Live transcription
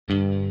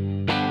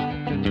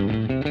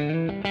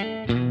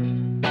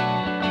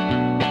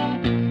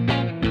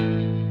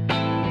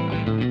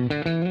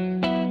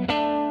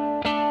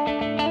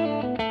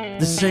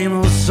same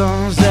old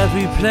songs that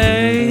we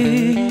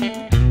play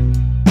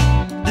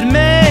that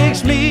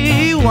makes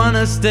me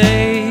wanna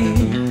stay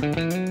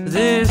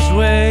this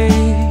way.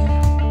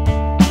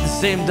 The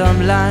same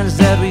dumb lines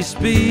that we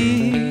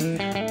speak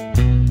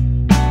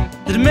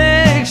that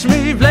makes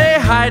me play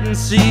hide and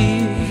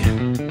seek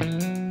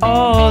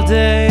all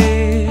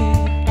day.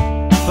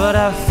 But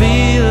I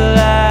feel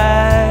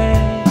like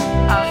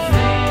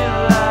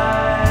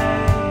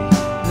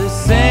the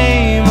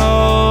same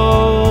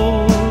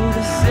old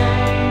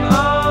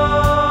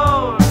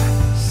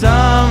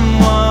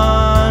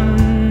someone,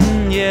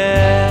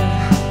 yeah,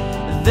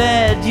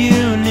 that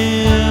you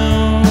knew.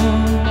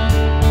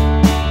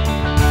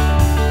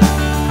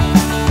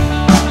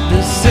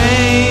 The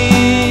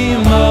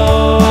same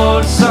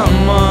old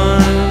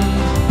someone,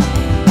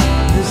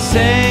 the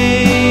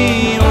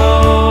same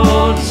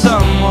old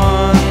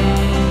someone.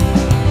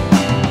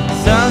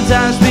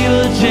 Sometimes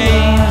people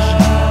change,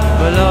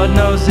 but Lord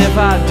knows if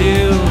I do,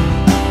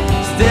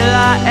 still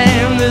I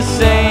am the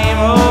same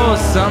old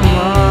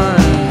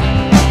someone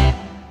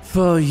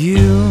for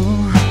you.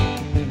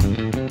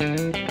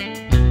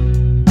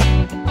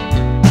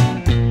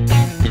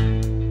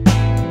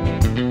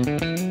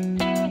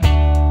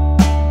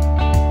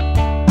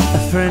 A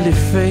friendly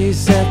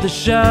face at the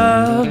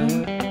shop,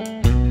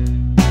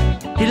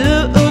 he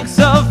looks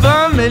so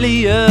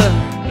familiar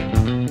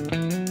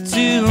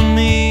to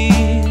me.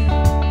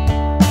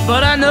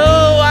 But I know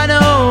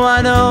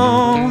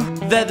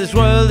that this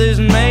world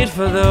isn't made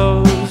for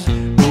those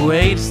who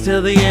wait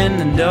till the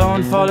end and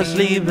don't fall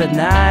asleep at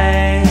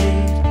night.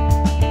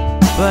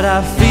 But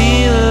I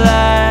feel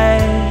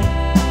like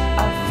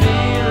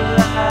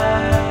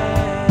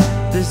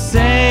the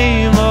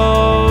same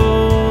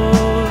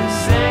old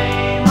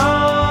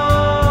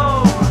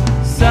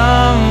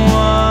someone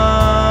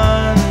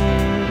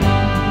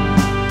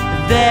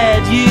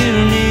that you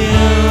knew.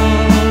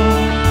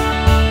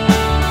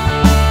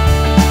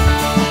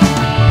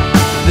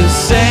 The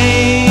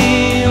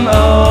same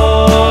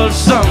old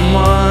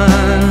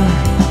someone,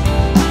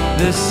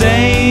 the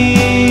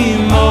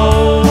same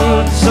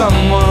old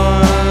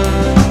someone.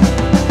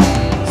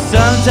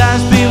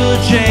 Sometimes people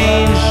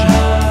change,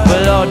 but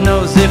Lord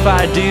knows if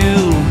I do,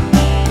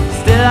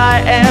 still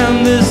I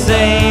am the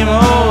same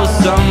old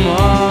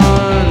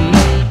someone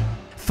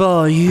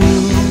for you.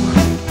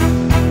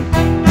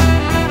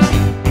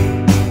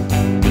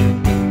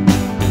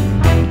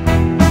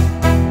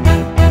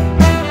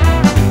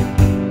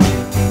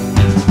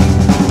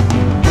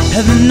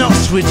 Heaven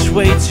knows which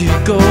way to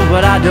go,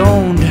 but I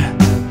don't.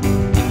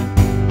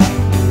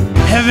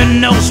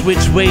 Heaven knows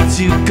which way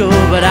to go,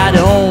 but I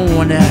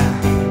don't.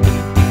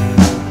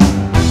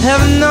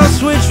 Heaven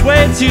knows which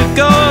way to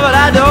go, but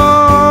I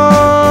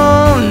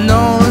don't.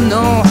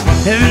 No.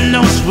 Heaven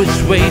knows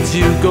which way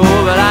to go,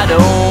 but I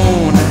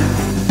don't.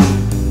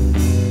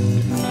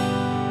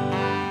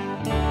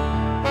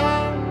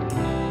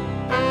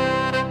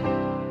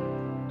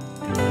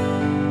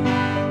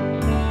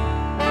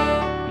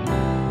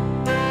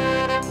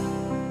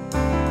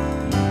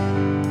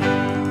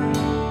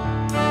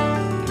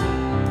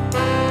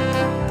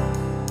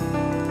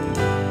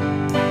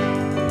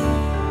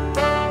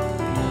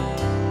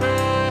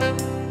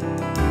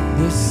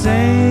 The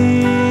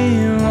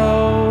same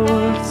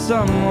old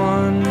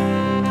someone,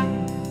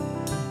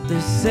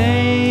 the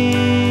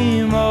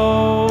same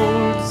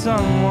old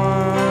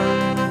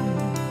someone,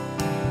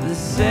 the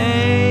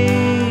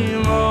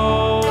same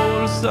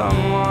old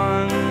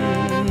someone,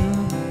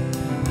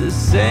 the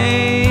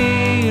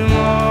same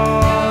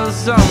old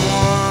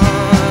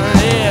someone,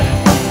 yeah.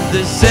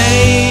 The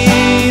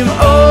same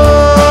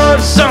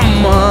old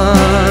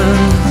someone,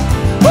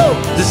 woo!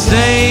 The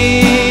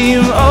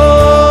same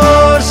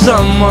old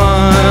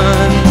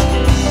someone.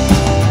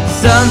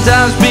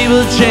 Sometimes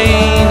people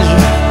change,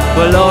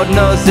 but Lord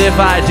knows if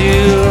I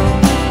do,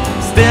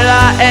 still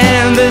I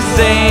am the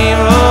same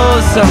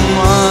old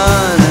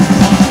someone.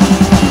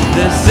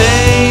 The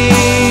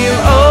same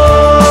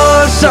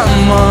old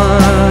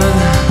someone,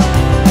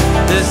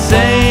 the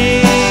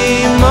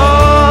same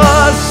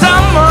old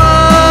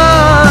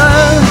someone.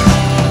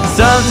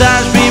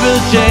 Sometimes people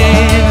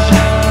change,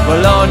 but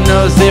Lord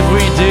knows if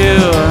we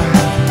do,